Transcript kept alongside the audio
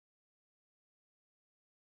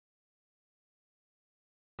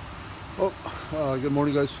Good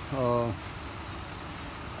morning, guys.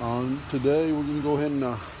 Today we're going to go ahead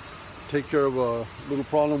and take care of a little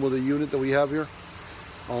problem with a unit that we have here.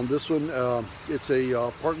 On this one, it's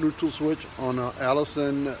a park neutral switch on a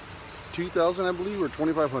Allison 2000, I believe, or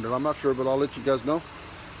 2500. I'm not sure, but I'll let you guys know.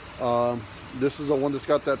 This is the one that's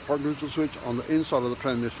got that park neutral switch on the inside of the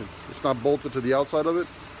transmission. It's not bolted to the outside of it.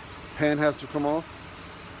 Pan has to come off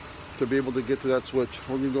to be able to get to that switch.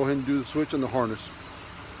 We're going to go ahead and do the switch and the harness.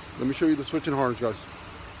 Let me show you the switch and harness, guys.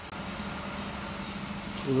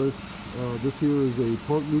 So this here is a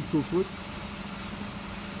park neutral switch,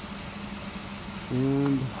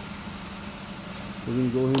 and we're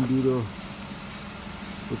going to go ahead and do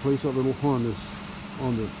replace that little harness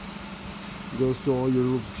on there. It goes to all your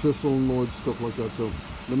little shift solenoids, stuff like that. So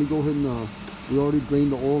let me go ahead and we already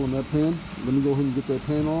drained the oil on that pan. Let me go ahead and get that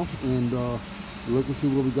pan off and look and see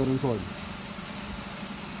what we got inside.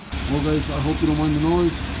 Well, guys, I hope you don't mind the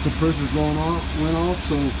noise. Compressor's went off,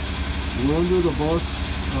 so we're under the bus.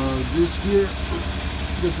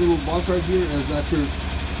 This little box right here is that your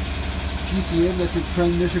TCM, that's your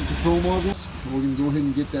transmission control module. We're going to go ahead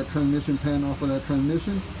and get that transmission pan off of that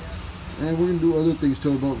transmission, and we're going to do other things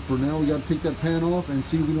too. But for now, we got to take that pan off and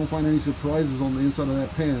see if we don't find any surprises on the inside of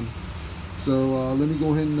that pan. So let me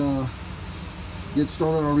go ahead and get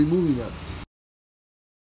started on removing that.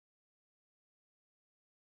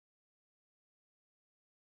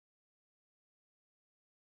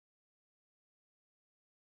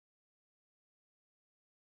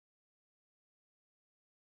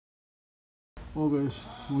 Well, guys,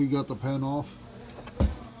 we got the pan off.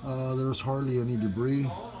 There's hardly any debris.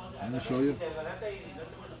 Let me show you.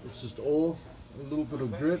 It's just oil, a little bit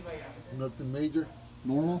of grit, nothing major,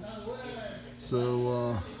 normal.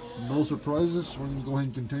 So no surprises. We're going to go ahead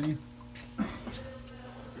and continue.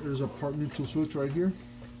 There's a park neutral switch right here,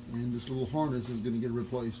 and this little harness is going to get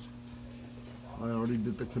replaced. I already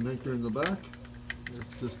did the connector in the back.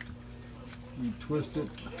 It's just, you twist it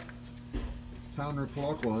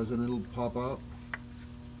counterclockwise and it'll pop out.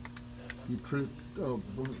 You try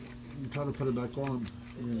to put it back on,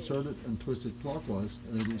 you insert it and twist it clockwise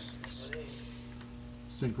and it'll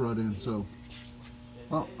sink right in. So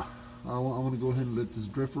well, I want to go ahead and let this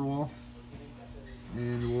drifter off,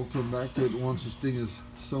 and we'll come back to it once this thing is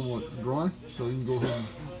somewhat dry, so you can go ahead and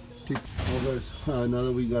take. Well, guys, now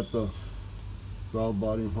that we got the valve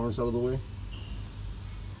body and harness out of the way,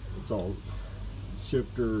 it's all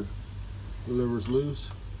shifter. The lever's loose.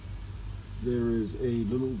 There is a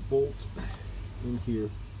little bolt in here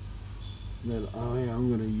that I am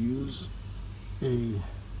going to use a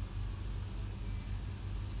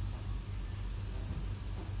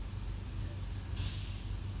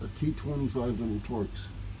T25 little Torx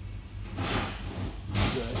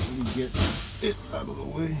to actually get it out of the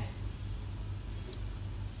way.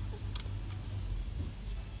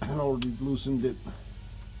 I already loosened it,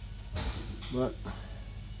 but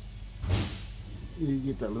you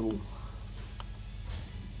get that little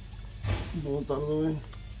bolt out of the way.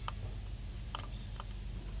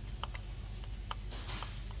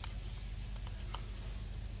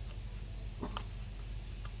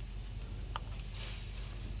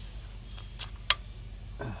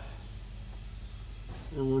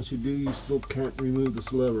 And once you do, you still can't remove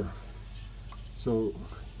this lever. So you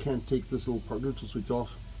can't take this little park neutral switch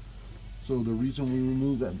off. So the reason we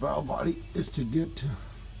remove that valve body is to get to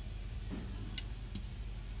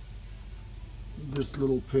this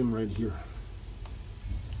little pin right here.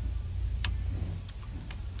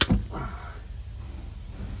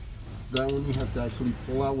 That one you have to actually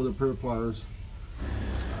pull out with a pair of pliers.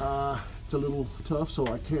 It's a little tough, so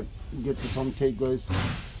I can't get this on tape, guys.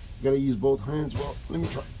 Gotta use both hands. Well, let me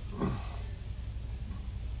try.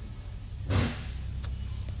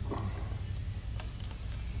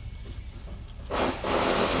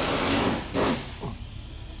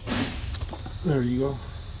 There you go.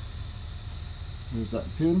 There's that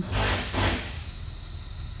pin.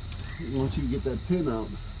 Once you get that pin out,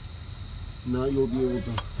 now you'll be able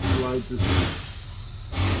to slide this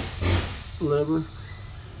lever,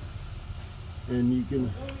 and you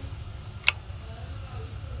can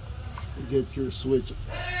get your switch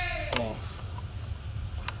off.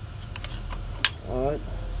 Alright,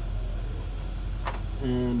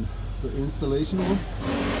 and the installation one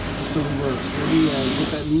is to reverse. Let me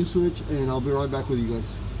get that new switch and I'll be right back with you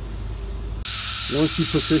guys. Once you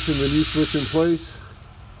position the new switch in place,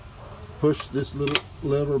 push this little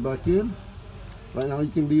lever back in. Right now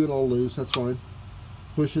you can leave it all loose, that's fine.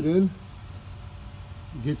 Push it in,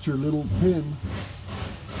 get your little pin.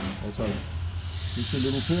 Oh, sorry. Get your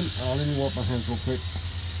little pin. Let me wipe my hands real quick.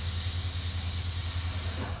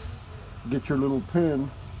 Get your little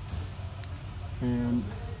pin and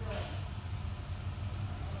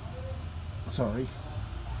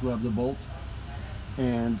grab the bolt,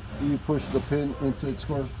 and you push the pin into its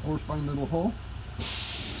corresponding little hole.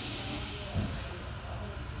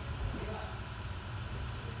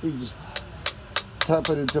 You just tap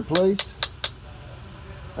it into place.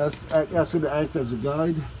 That's going to act as a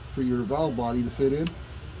guide for your valve body to fit in,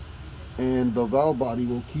 and the valve body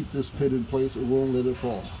will keep this pin in place. It won't let it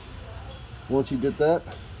fall. Once you get that,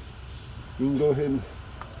 you can go ahead and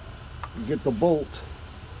get the bolt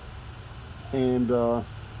and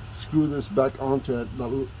screw this back onto that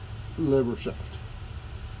lever shaft.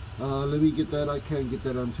 Let me get that. I can't get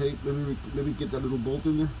that on tape. Let me get that little bolt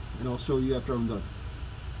in there, and I'll show you after I'm done.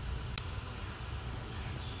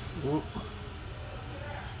 Well,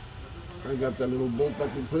 I got that little bolt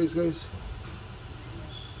back in place, guys.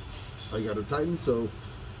 I got it tightened, so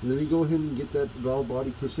let me go ahead and get that valve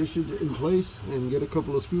body positioned in place and get a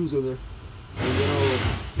couple of screws in there, and then I'll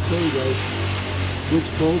show you guys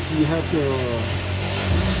which bolts you have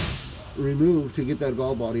to remove to get that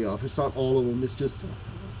valve body off. It's not all of them, it's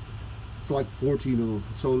like 14 of them.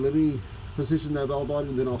 So let me position that valve body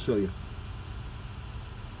and then I'll show you.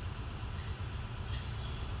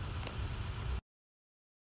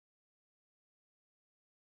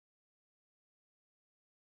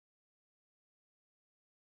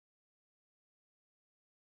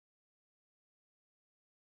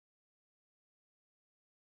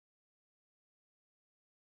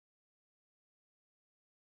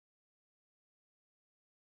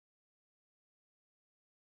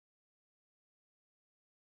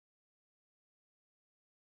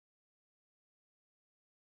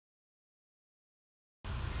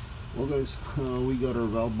 Well guys, we got our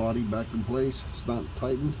valve body back in place. It's not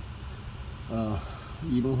tightened.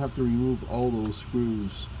 You don't have to remove all those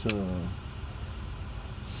screws to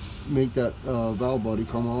make that valve body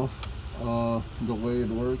come off. The way it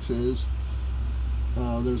works is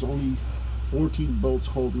there's only 14 bolts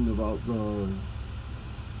holding the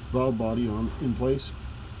valve body in place.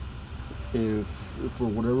 If for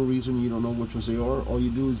whatever reason you don't know which ones they are, all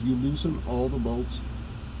you do is you loosen all the bolts,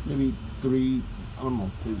 maybe 3, I don't know,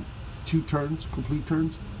 maybe 2 turns, complete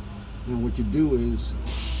turns, and what you do is,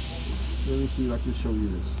 let me see if I can show you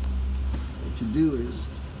this. What you do is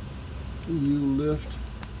you lift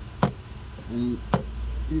and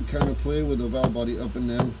you kind of play with the valve body up and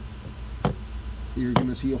down. You're going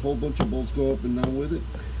to see a whole bunch of bolts go up and down with it,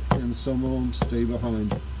 and some of them stay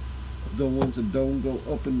behind. The ones that don't go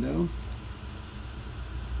up and down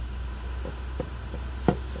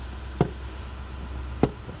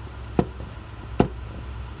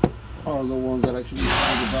are the ones that actually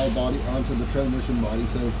tie the valve body onto the transmission body,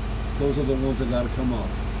 so those are the ones that got to come off.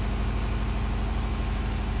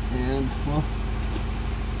 And well,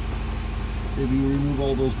 if you remove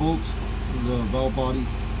all those bolts, the valve body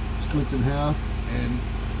splits in half, and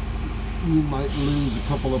you might lose a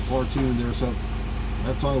couple of parts here and there, so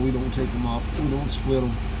that's why we don't take them off. We don't split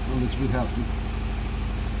them unless we have to.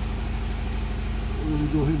 Let me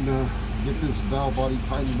go ahead and get this valve body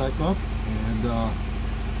tightened back up, and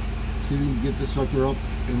see if we can get this sucker up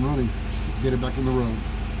and running, get it back on the road.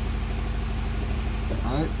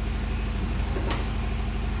 Alright.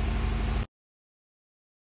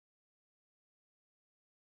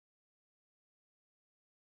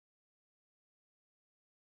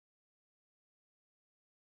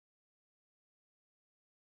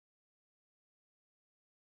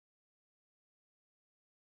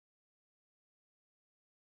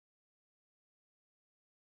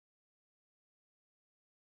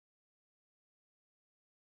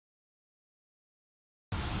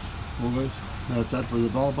 Well guys, that's that for the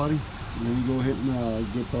valve body. Let me go ahead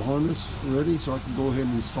and get the harness ready so I can go ahead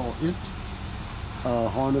and install it.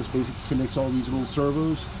 Harness basically connects all these little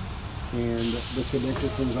servos, and the connector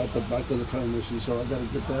comes out the back of the transmission, so I got to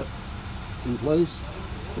get that in place.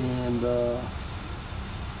 And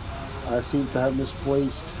I seem to have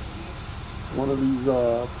misplaced one of these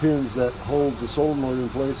pins that holds the solenoid in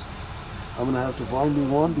place. I'm going to have to find me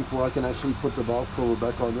one before I can actually put the valve cover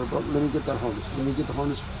back on there, but let me get that harness. Let me get the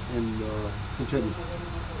harness and continue.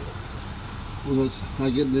 Well, I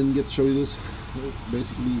didn't get to show you this.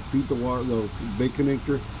 Basically, you feed the wire, the bait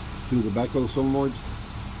connector to the back of the solenoids,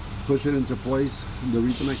 push it into place. And the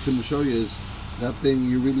reason I couldn't show you is that thing,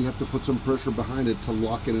 you really have to put some pressure behind it to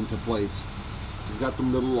lock it into place. It's got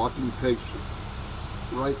some little locking pegs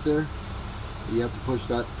right there. You have to push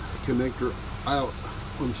that connector out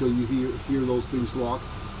until you hear those things lock.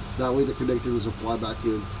 That way the connector doesn't fly back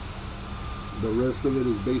in. The rest of it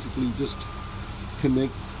is basically just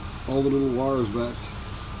connect all the little wires back.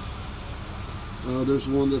 There's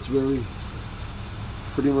one that's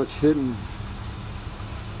pretty much hidden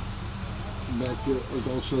back here, like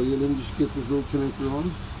I'll show you. Let me just get this little connector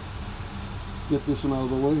on. Get this one out of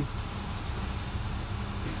the way.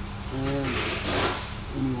 And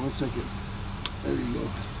give me 1 second. There you go.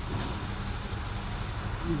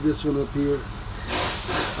 This one up here,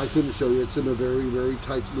 I couldn't show you. It's in a very, very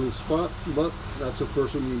tight little spot, but that's the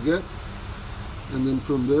first one you get. And then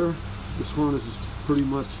from there, this harness is pretty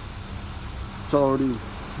much, it's already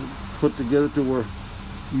put together to where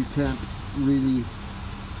you can't really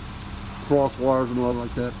cross wires and all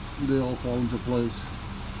like that. They all fall into place.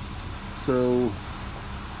 So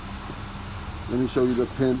let me show you the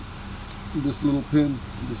pin. This little pin,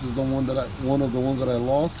 this is the one that one of the ones that I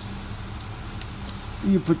lost.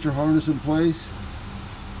 You put your harness in place,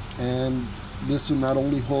 and this one not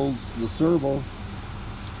only holds the servo,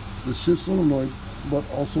 the shift solenoid, but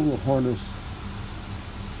also the harness.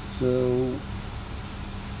 So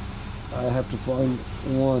I have to find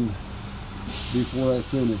one before I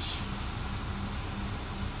finish.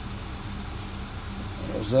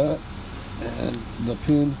 There's that, and the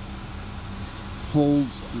pin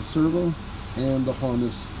holds the servo and the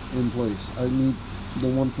harness in place. I need the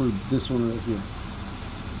one for this one right here.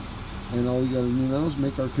 And all you gotta do now is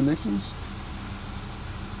make our connections.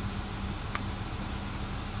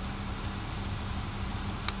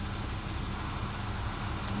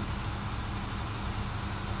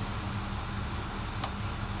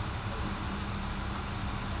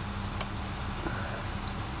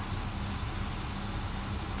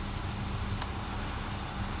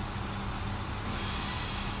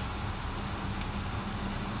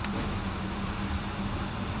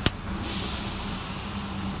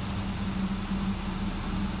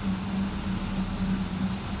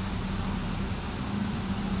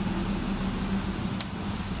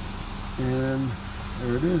 And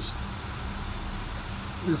there it is.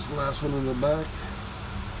 This last one in the back.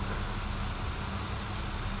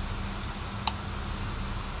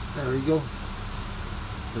 There you go.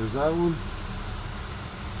 There's that one.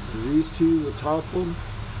 There's these two, the top one.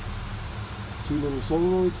 Two little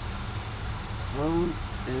solenoids. That one.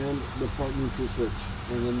 And the part neutral switch.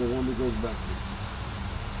 And then the one that goes back.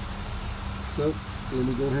 So, let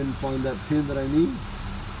me go ahead and find that pin that I need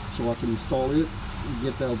so I can install it.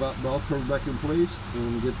 Get that valve cover back in place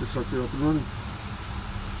and get the sucker up and running.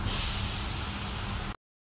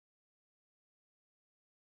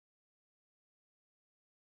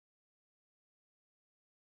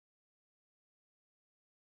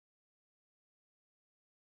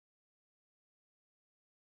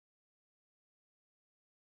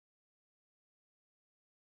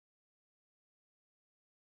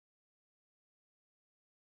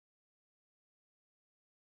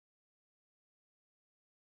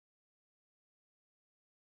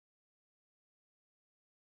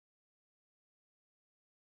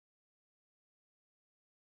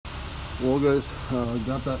 Well guys,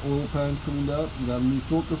 got that oil pan cleaned out, got a new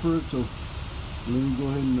filter for it, so let me go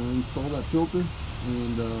ahead and install that filter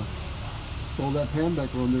and install that pan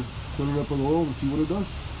back on there, fill it up with oil and see what it does.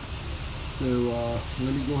 So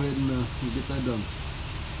let me go ahead and get that done.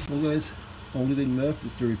 Well guys, only thing left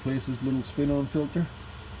is to replace this little spin-on filter,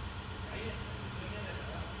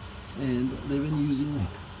 and they've been using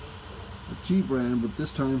a cheap brand, but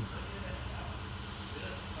this time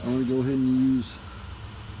I'm going to go ahead and use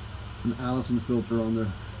an Allison filter on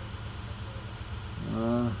there.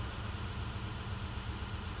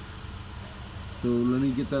 So let me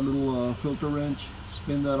get that little filter wrench,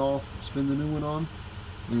 spin that off, spin the new one on,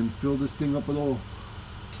 and fill this thing up with oil.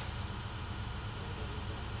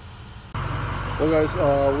 Well guys,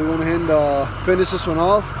 we went ahead and finished this one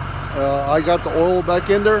off. I got the oil back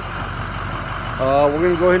in there. We're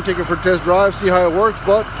going to go ahead and take it for a test drive, see how it works,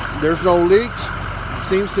 but there's no leaks.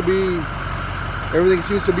 Everything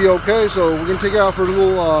seems to be okay, so we're going to take it out for a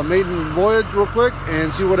little maiden voyage real quick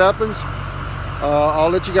and see what happens. I'll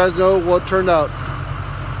let you guys know what turned out.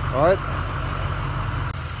 Alright.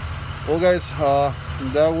 Well guys,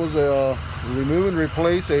 that was a remove and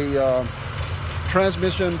replace a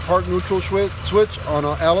transmission part neutral switch on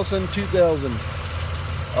an Allison 2000.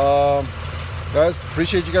 Guys,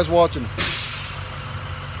 appreciate you guys watching.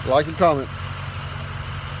 Like and comment.